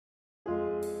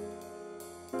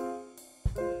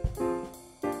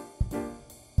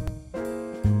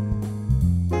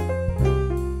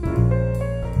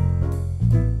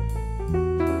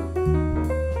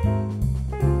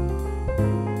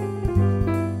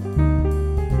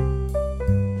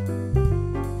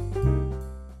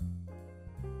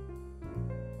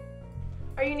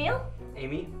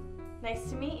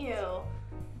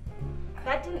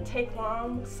gonna take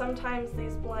long. Sometimes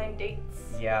these blind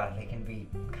dates. Yeah, they can be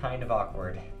kind of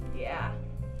awkward. Yeah.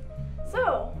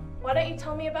 So, why don't you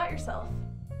tell me about yourself?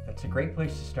 That's a great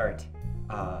place to start.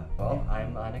 Well,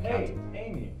 I'm an accountant. Hey,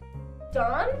 Amy.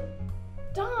 Don?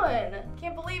 Don!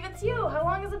 Can't believe it's you. How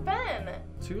long has it been?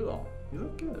 Too long. You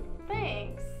look good.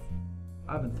 Thanks.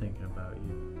 I've been thinking about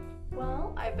you.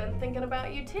 Well, I've been thinking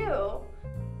about you too.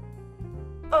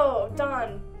 Oh,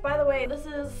 Don, by the way, this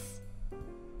is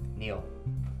Neil,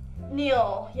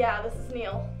 Neil. Yeah, this is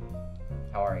Neil.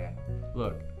 how are you?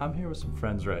 Look, I'm here with some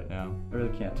friends right now. I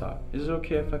really can't talk. Is it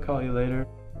okay if I call you later?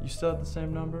 You still have the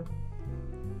same number?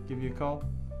 Give you a call?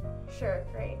 Sure,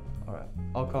 great. Alright,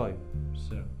 I'll call you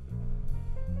soon.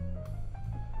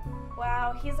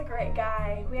 Wow, he's a great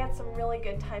guy. We had some really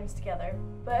good times together.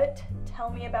 But tell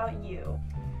me about you.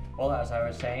 Well, as I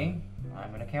was saying,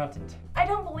 I'm an accountant. I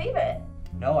don't believe it.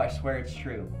 No, I swear it's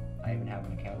true. I even have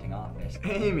an accounting office.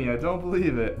 Amy, I don't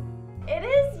believe it. It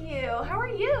is you. How are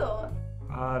you?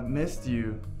 I missed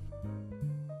you.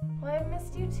 Well, I've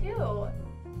missed you too.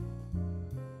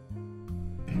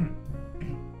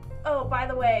 Oh, by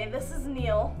the way, this is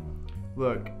Neil.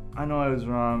 Look, I know I was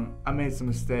wrong. I made some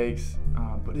mistakes,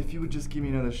 but if you would just give me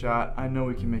another shot, I know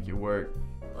we can make it work.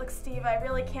 Look, Steve, I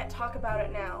really can't talk about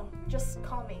it now. Just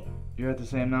call me. You're at the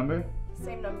same number?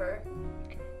 Same number.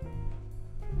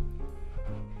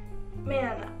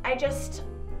 Man,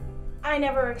 I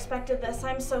never expected this.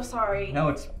 I'm so sorry. No,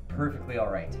 it's perfectly all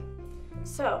right.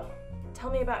 So, tell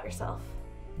me about yourself.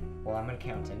 Well, I'm an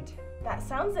accountant, That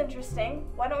sounds interesting.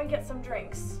 Why don't we get some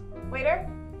drinks? Waiter?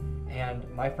 and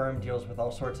my firm deals with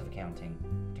all sorts of accounting.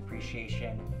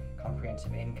 Depreciation,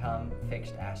 comprehensive income,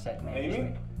 fixed asset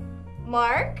management.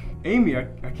 Mark? Amy, I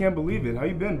can't believe it. How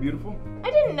you been, beautiful?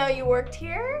 I didn't know you worked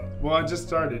here. Well, I just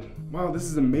started. Wow, this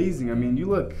is amazing. I mean, you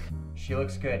look... She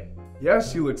looks good. Yeah,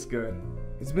 she looks good.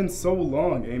 It's been so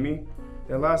long, Amy.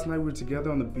 That last night we were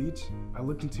together on the beach, I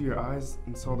looked into your eyes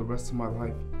and saw the rest of my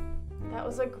life. That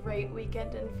was a great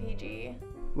weekend in Fiji.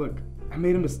 Look, I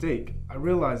made a mistake. I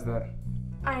realized that.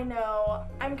 I know.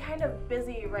 I'm kind of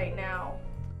busy right now.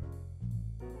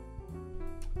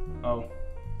 Oh.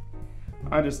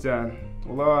 I understand.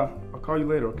 Well, I'll call you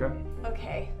later, okay?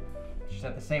 Okay. She's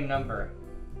at the same number.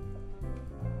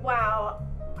 Wow.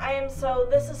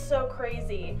 This is so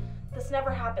crazy. This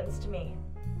never happens to me.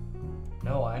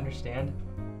 No, I understand.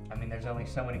 I mean, there's only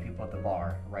so many people at the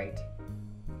bar, right?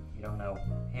 You don't know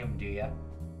him, do ya?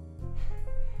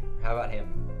 How about him?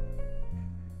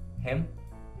 Him?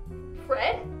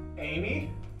 Fred?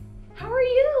 Amy? How are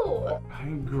you?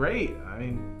 I'm great. I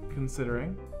mean,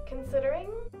 considering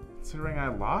Considering? I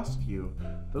lost you.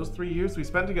 Those 3 years we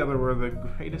spent together were the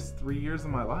greatest 3 years of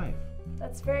my life.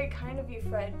 That's very kind of you,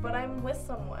 Fred, but I'm with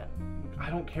someone. I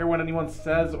don't care what anyone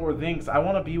says or thinks. I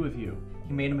want to be with you.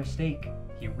 He made a mistake.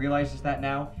 He realizes that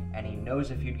now, and he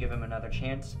knows if you'd give him another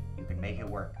chance, you can make it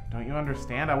work. Don't you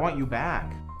understand? I want you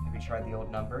back. Have you tried the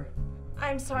old number?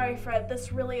 I'm sorry, Fred.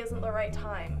 This really isn't the right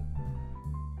time.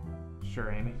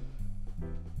 Sure, Amy.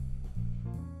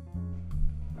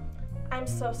 I'm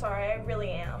so sorry. I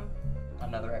really am.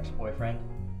 Another ex-boyfriend?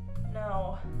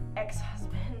 No,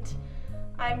 ex-husband.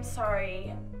 I'm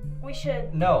sorry. We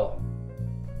should... No.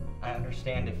 I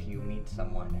understand if you meet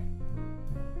someone.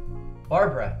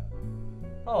 Barbara!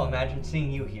 Oh, imagine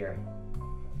seeing you here.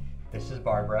 This is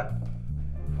Barbara.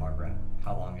 Barbara,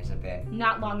 how long has it been?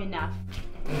 Not long enough.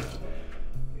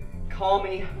 Call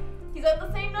me. He's at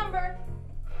the same number.